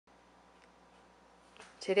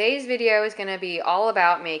Today's video is going to be all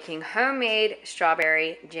about making homemade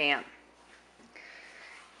strawberry jam.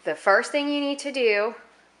 The first thing you need to do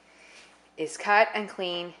is cut and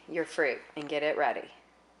clean your fruit and get it ready.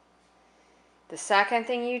 The second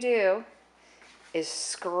thing you do is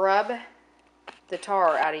scrub the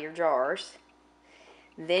tar out of your jars.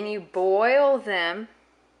 Then you boil them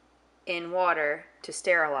in water to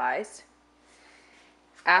sterilize.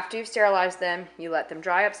 After you've sterilized them, you let them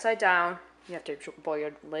dry upside down. You have to boil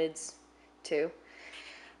your lids too.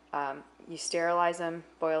 You sterilize them,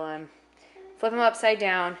 boil them, flip them upside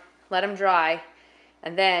down, let them dry,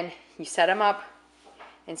 and then you set them up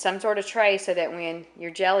in some sort of tray so that when your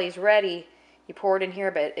jelly is ready, you pour it in here,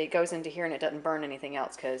 but it goes into here and it doesn't burn anything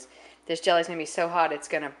else, because this jelly is going to be so hot it's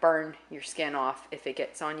going to burn your skin off if it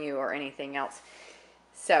gets on you or anything else.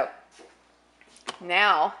 So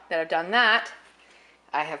now that I've done that,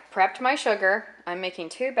 I have prepped my sugar. I'm making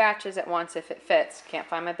 2 batches at once if it fits. Can't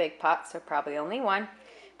find my big pot, so probably only 1.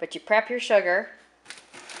 But you prep your sugar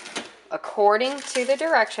according to the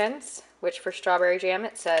directions, which for strawberry jam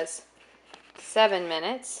it says 7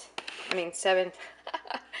 minutes. I mean 7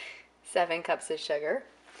 cups of sugar.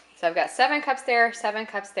 So I've got 7 cups there, 7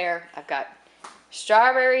 cups there. I've got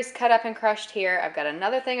strawberries cut up and crushed here. I've got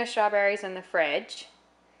another thing of strawberries in the fridge.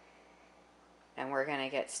 And we're gonna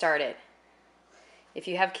get started. If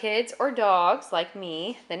you have kids or dogs like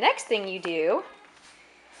me, the next thing you do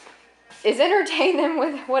is entertain them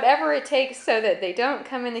with whatever it takes so that they don't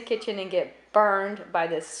come in the kitchen and get burned by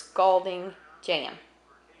this scalding jam.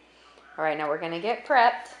 All right, now we're gonna get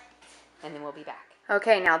prepped and then we'll be back.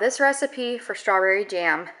 Okay, now this recipe for strawberry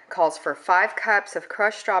jam calls for 5 cups of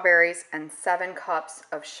crushed strawberries and 7 cups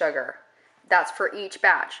of sugar. That's for each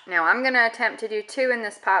batch. Now I'm gonna attempt to do 2 in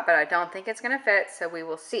this pot, but I don't think it's gonna fit, so we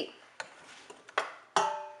will see.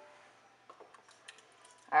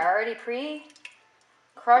 I already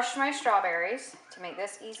pre-crushed my strawberries to make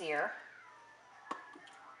this easier.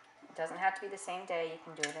 It doesn't have to be the same day. You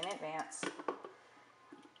can do it in advance.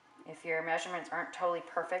 If your measurements aren't totally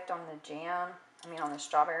perfect on the jam, on the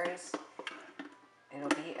strawberries, it'll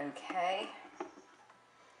be okay.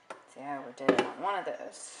 See, I overdid it on one of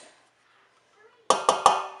those.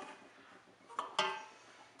 I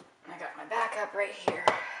got my backup right here.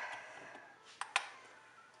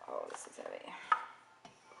 Oh, this is heavy.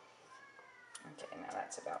 Okay, now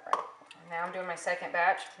that's about right. Now I'm doing my second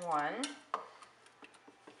batch. 1,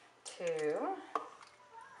 2,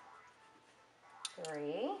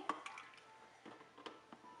 3,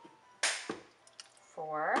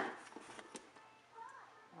 4.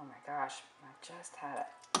 Oh my gosh, I just had it.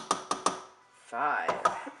 5.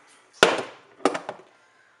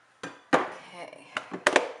 Okay.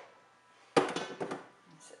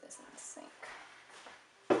 Let's set this in the sink.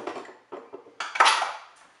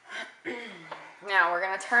 Now we're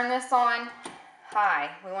going to turn this on high.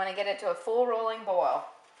 We want to get it to a full rolling boil,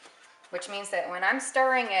 which means that when I'm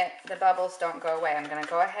stirring it, the bubbles don't go away. I'm going to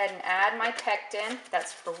go ahead and add my pectin.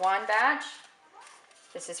 That's for 1 batch.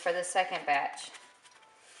 This is for the second batch.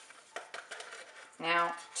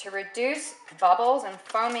 Now, to reduce bubbles and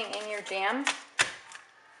foaming in your jam,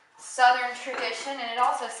 Southern tradition, and it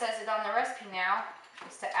also says it on the recipe now,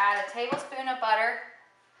 is to add a tablespoon of butter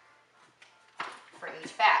for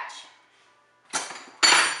each batch.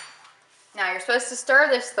 Now you're supposed to stir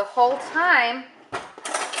this the whole time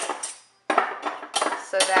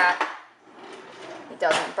so that it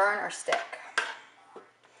doesn't burn or stick.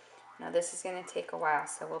 Now this is going to take a while,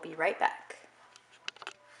 so we'll be right back.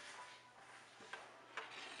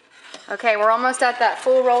 Okay, we're almost at that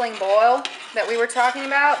full rolling boil that we were talking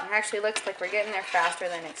about. It actually looks like we're getting there faster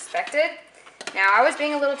than expected. Now I was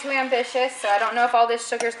being a little too ambitious, so I don't know if all this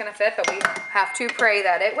sugar is going to fit, but we have to pray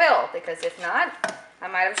that it will, because if not, I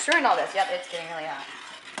might have destroyed all this. Yep, it's getting really hot.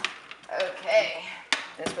 Okay,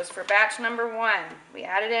 this was for batch number 1. We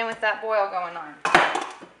added in with that boil going on.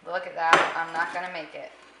 Look at that, I'm not gonna make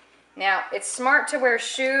it. Now, it's smart to wear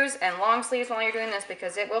shoes and long sleeves while you're doing this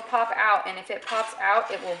because it will pop out, and if it pops out,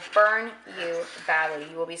 it will burn you badly.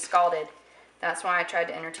 You will be scalded. That's why I tried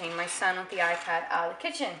to entertain my son with the iPad out of the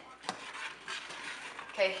kitchen.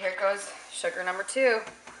 Okay, here goes sugar number 2.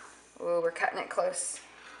 Ooh, we're cutting it close.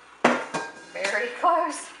 Very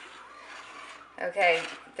close. Okay,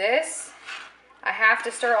 this, I have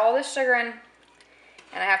to stir all this sugar in,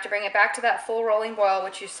 and I have to bring it back to that full rolling boil,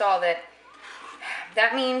 which you saw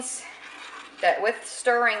that means that with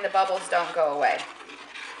stirring, the bubbles don't go away.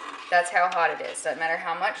 That's how hot it is. Doesn't matter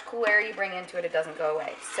how much cool air you bring into it, it doesn't go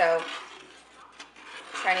away. So,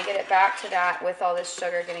 trying to get it back to that with all this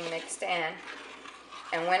sugar getting mixed in.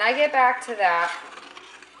 And when I get back to that,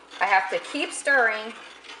 I have to keep stirring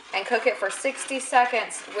and cook it for 60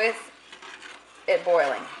 seconds with it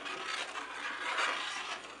boiling.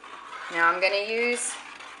 Now I'm going to use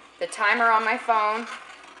the timer on my phone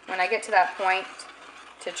when I get to that point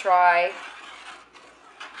to try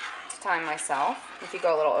to time myself. If you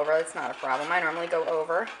go a little over, that's not a problem. I normally go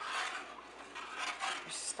over.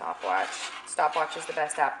 There's stopwatch. Stopwatch is the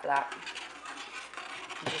best app for that.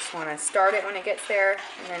 You just want to start it when it gets there,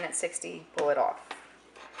 and then at 60, pull it off.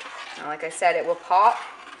 Now, like I said, it will pop.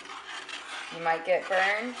 You might get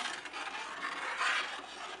burned.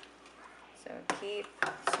 So keep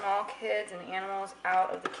small kids and animals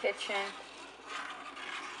out of the kitchen.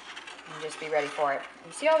 And just be ready for it.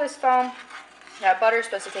 You see all this foam? That butter is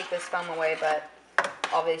supposed to take this foam away, but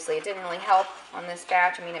obviously it didn't really help on this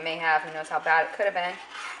batch. I mean, it may have. Who knows how bad it could have been.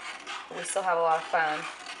 But we still have a lot of foam.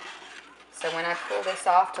 So when I pull this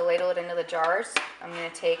off to ladle it into the jars, I'm going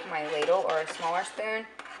to take my ladle or a smaller spoon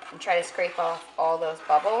and try to scrape off all those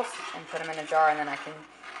bubbles and put them in a jar, and then I can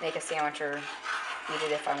make a sandwich or eat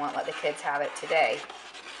it if I want. Let the kids have it today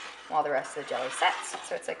while the rest of the jelly sets.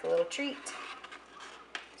 So it's like a little treat.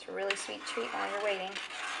 It's a really sweet treat while you're waiting.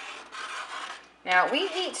 Now, we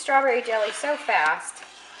eat strawberry jelly so fast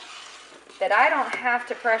that I don't have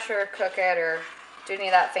to pressure cook it or do any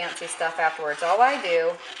of that fancy stuff afterwards. All I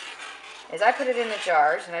do is I put it in the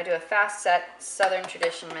jars, and I do a fast set Southern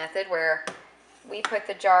tradition method where we put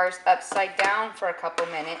the jars upside down for a couple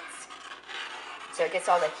minutes so it gets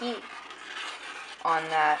all the heat on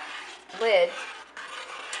that lid,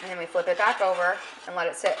 and then we flip it back over and let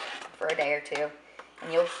it sit for a day or two,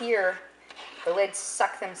 and you'll hear the lids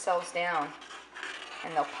suck themselves down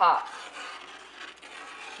and they'll pop.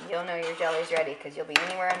 You'll know your jelly's ready because you'll be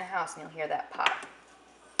anywhere in the house and you'll hear that pop.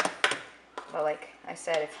 But like I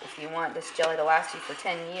said, if you want this jelly to last you for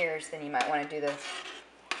 10 years, then you might want to do the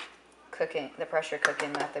pressure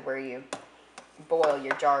cooking method where you boil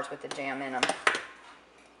your jars with the jam in them.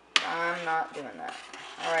 I'm not doing that.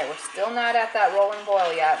 Alright, we're still not at that rolling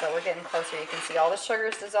boil yet, but we're getting closer. You can see all the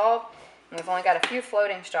sugar's dissolved, and we've only got a few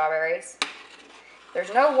floating strawberries.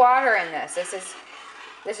 There's no water in this.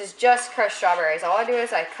 This is just crushed strawberries. All I do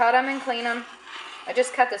is I cut them and clean them. I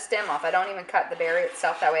just cut the stem off. I don't even cut the berry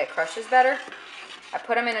itself. That way it crushes better. I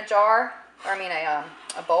put them in a jar, or I mean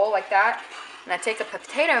a bowl like that, and I take a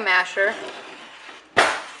potato masher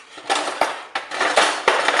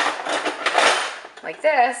like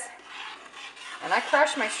this, and I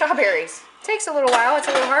crush my strawberries. It takes a little while. It's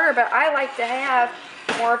a little harder, but I like to have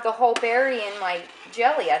more of the whole berry in my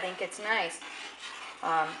jelly. I think it's nice.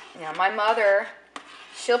 You know, my mother,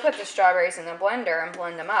 she'll put the strawberries in the blender and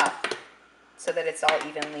blend them up so that it's all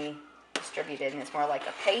evenly distributed and it's more like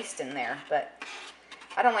a paste in there. But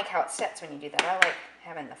I don't like how it sets when you do that. I like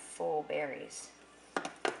having the full berries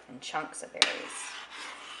and chunks of berries.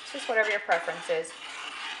 It's just whatever your preference is.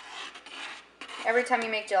 Every time you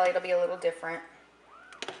make jelly, it'll be a little different.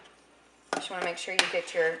 Just want to make sure you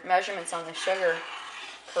get your measurements on the sugar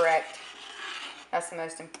correct. That's the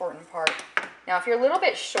most important part. Now, if you're a little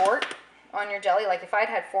bit short on your jelly, like if I'd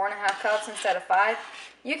had 4.5 cups instead of 5,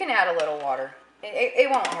 you can add a little water. It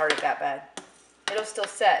won't hurt it that bad. It'll still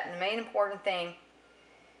set. And the main important thing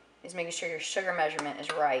is making sure your sugar measurement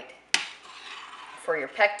is right for your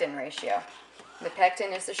pectin ratio. The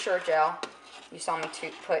pectin is the surejell. You saw me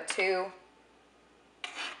put 2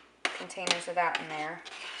 containers of that in there.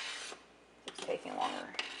 It's taking longer.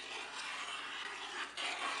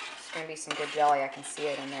 It's going to be some good jelly. I can see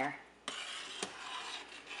it in there.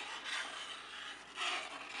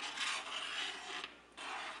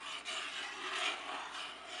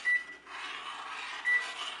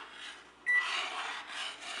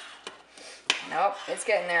 Nope, it's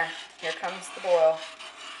getting there. Here comes the boil.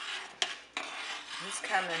 He's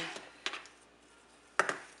coming.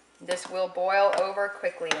 This will boil over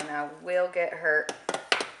quickly and I will get hurt.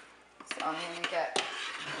 So I'm going to get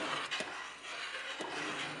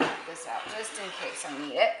this out just in case I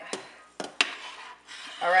need it.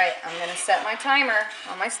 Alright, I'm going to set my timer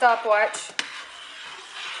on my stopwatch.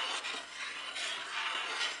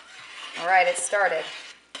 Alright, it started.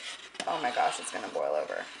 Oh my gosh, it's going to boil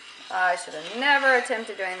over. I should have never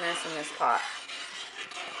attempted doing this in this pot.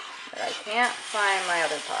 But I can't find my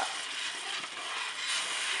other pot.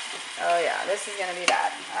 Oh yeah, this is going to be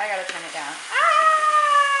bad. I got to turn it down.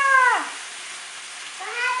 Ah!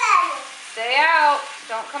 What happened? Stay out.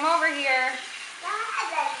 Don't come over here. What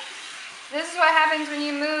happened? This is what happens when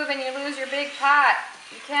you move and you lose your big pot.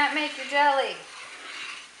 You can't make your jelly.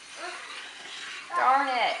 Darn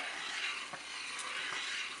it.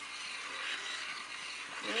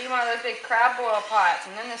 You need one of those big crab boil pots,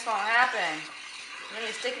 and then this won't happen. And then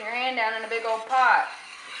you're sticking your hand down in a big old pot.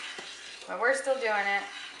 But we're still doing it.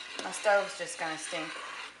 My stove's just gonna stink.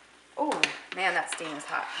 Oh, man, that steam is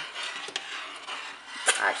hot.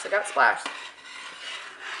 I actually got splashed.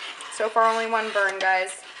 So far, only one burn,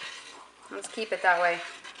 guys. Let's keep it that way.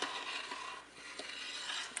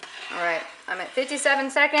 All right, I'm at 57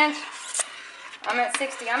 seconds. I'm at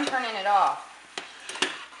 60. I'm turning it off.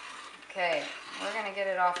 Okay, we're gonna get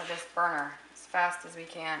it off of this burner as fast as we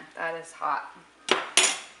can. That is hot.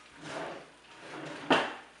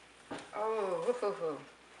 Oh, hoo-hoo-hoo.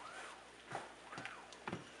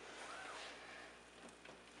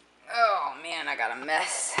 Oh man, I got a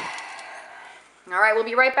mess. All right, we'll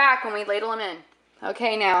be right back when we ladle them in.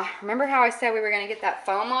 Okay, now, remember how I said we were gonna get that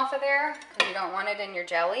foam off of there? Because you don't want it in your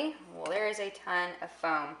jelly? Well, there is a ton of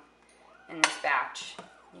foam in this batch.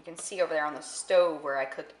 You can see over there on the stove where I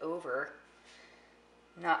cooked over.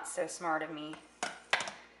 Not so smart of me.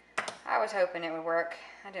 I was hoping it would work.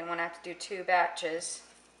 I didn't want to have to do 2 batches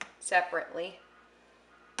separately.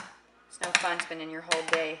 It's no fun spending your whole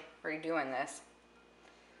day redoing this.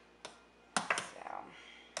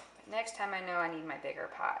 But next time I know I need my bigger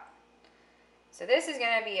pot. So this is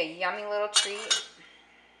going to be a yummy little treat.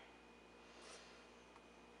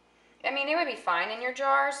 I mean, it would be fine in your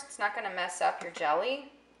jars. It's not going to mess up your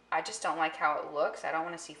jelly. I just don't like how it looks. I don't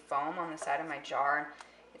want to see foam on the side of my jar.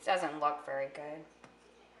 It doesn't look very good.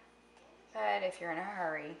 But if you're in a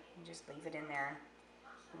hurry, you just leave it in there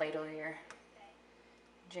and ladle your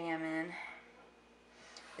jam in.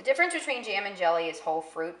 The difference between jam and jelly is whole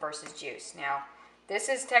fruit versus juice. Now, this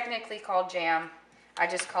is technically called jam. I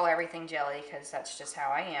just call everything jelly because that's just how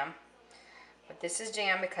I am. But this is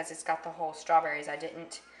jam because it's got the whole strawberries. I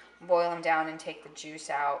didn't boil them down and take the juice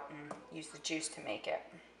out and use the juice to make it.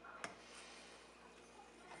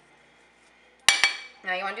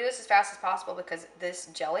 Now you want to do this as fast as possible because this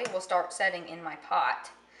jelly will start setting in my pot,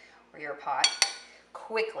 or your pot,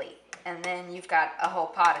 quickly. And then you've got a whole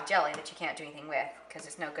pot of jelly that you can't do anything with because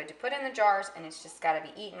it's no good to put in the jars and it's just got to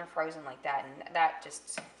be eaten or frozen like that, and that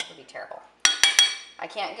just would be terrible. I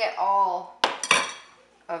can't get all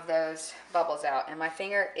of those bubbles out and my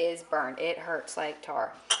finger is burned. It hurts like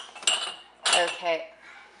tar. Okay,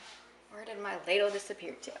 where did my ladle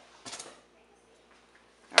disappear to?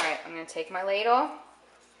 All right, I'm going to take my ladle.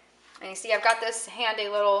 And you see I've got this handy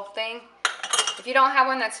little thing. If you don't have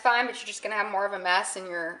one, that's fine, but you're just going to have more of a mess in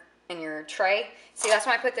your tray. See, that's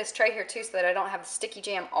why I put this tray here too, so that I don't have the sticky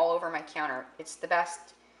jam all over my counter. It's the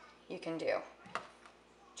best you can do.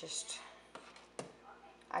 Just,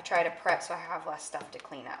 I try to prep so I have less stuff to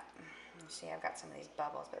clean up. You see, I've got some of these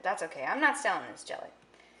bubbles, but that's okay. I'm not selling this jelly.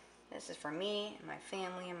 This is for me and my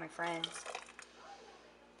family and my friends.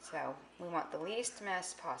 So we want the least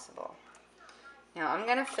mess possible. Now I'm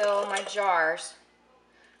going to fill my jars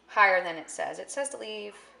higher than it says. It says to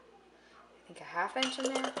leave, I think, a ½ inch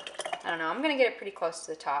in there. I don't know. I'm going to get it pretty close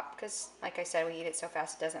to the top because, like I said, we eat it so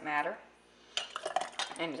fast it doesn't matter.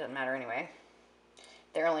 And it doesn't matter anyway.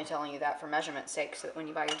 They're only telling you that for measurement's sake so that when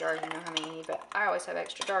you buy your jars you know how many you need. But I always have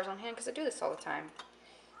extra jars on hand because I do this all the time.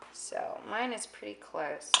 So mine is pretty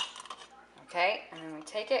close. Okay, and then we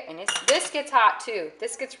take it, and this gets hot too.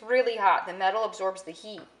 This gets really hot. The metal absorbs the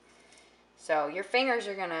heat. So your fingers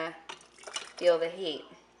are gonna feel the heat.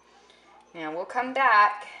 Now we'll come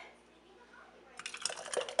back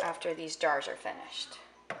after these jars are finished.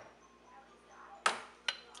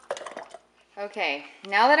 Okay,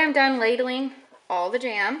 now that I'm done ladling all the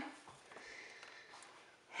jam,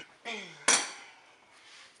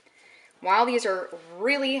 while these are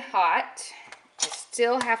really hot, I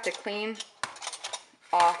still have to clean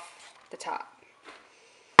off the top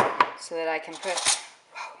so that I can put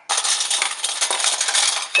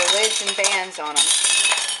the lids and bands on them,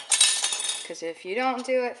 because if you don't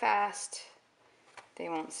do it fast, they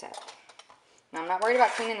won't set. Now I'm not worried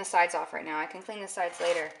about cleaning the sides off right now. I can clean the sides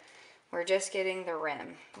later. We're just getting the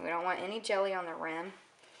rim. We don't want any jelly on the rim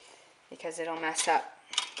because it'll mess up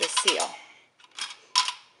the seal.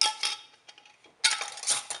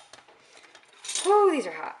 Whew, these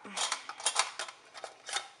are hot.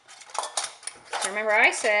 Remember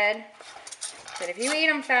I said that if you eat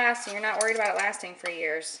them fast and you're not worried about it lasting for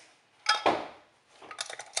years, you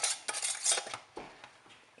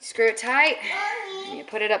screw it tight and you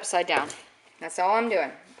put it upside down. That's all I'm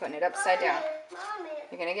doing, putting it upside down. Mommy,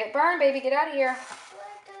 You're gonna get burned, baby, get out of here.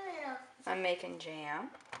 what do you? I'm making jam.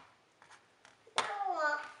 No.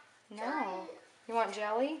 No. You want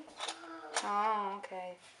jelly? Oh,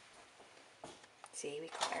 okay. See, we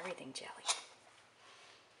call everything jelly.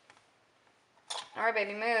 All right,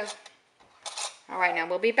 baby, move. All right, now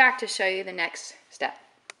we'll be back to show you the next step.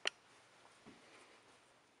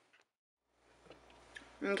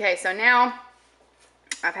 Okay, so now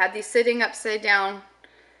I've had these sitting upside down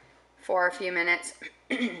for a few minutes.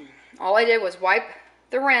 All I did was wipe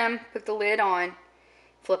the rim, put the lid on,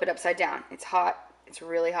 flip it upside down. It's hot. It's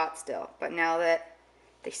really hot still. But now that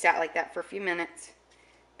they sat like that for a few minutes,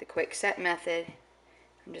 the quick set method,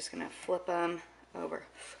 I'm just going to flip them over.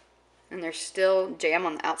 And there's still jam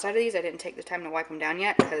on the outside of these. I didn't take the time to wipe them down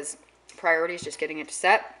yet because priority is just getting it to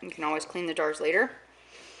set. You can always clean the jars later.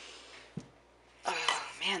 Oh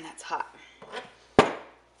man, that's hot.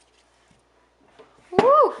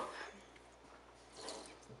 Woo!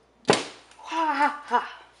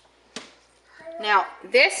 Now,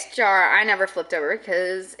 this jar I never flipped over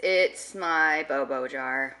because it's my Bobo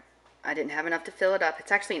jar. I didn't have enough to fill it up.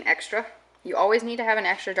 It's actually an extra. You always need to have an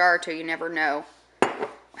extra jar or two. You never know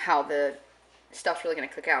how the stuff's really going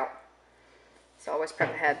to cook out. So always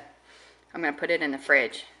prep ahead. I'm going to put it in the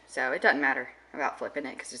fridge. So it doesn't matter about flipping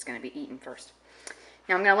it because it's going to be eaten first.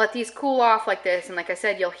 Now I'm going to let these cool off like this. And like I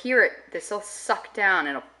said, you'll hear it. This will suck down.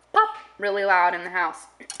 It'll pop really loud in the house.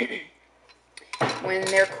 When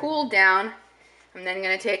they're cooled down, I'm then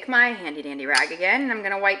going to take my handy dandy rag again. And I'm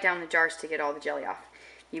going to wipe down the jars to get all the jelly off.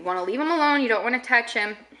 You want to leave them alone. You don't want to touch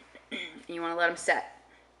them. You want to let them set.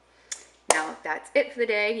 Now that's it for the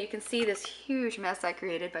day. You can see this huge mess I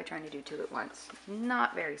created by trying to do two at once.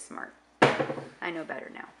 Not very smart. I know better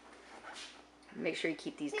now. Make sure you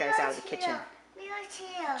keep these guys out of the kitchen.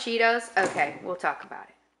 Cheetos? Okay, we'll talk about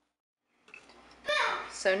it.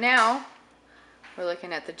 So now we're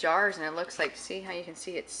looking at the jars and it looks like, see how you can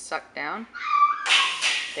see it's sucked down?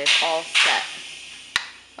 They've all set.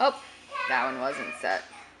 Oh, that one wasn't set.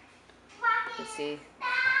 You see,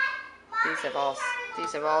 these have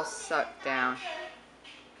all sucked down.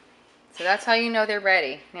 So that's how you know they're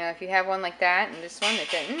ready. Now if you have one like that and this one that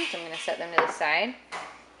didn't, I'm going to set them to the side.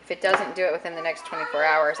 If it doesn't do it within the next 24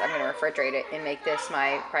 hours, I'm going to refrigerate it and make this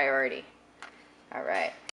my priority. Alright,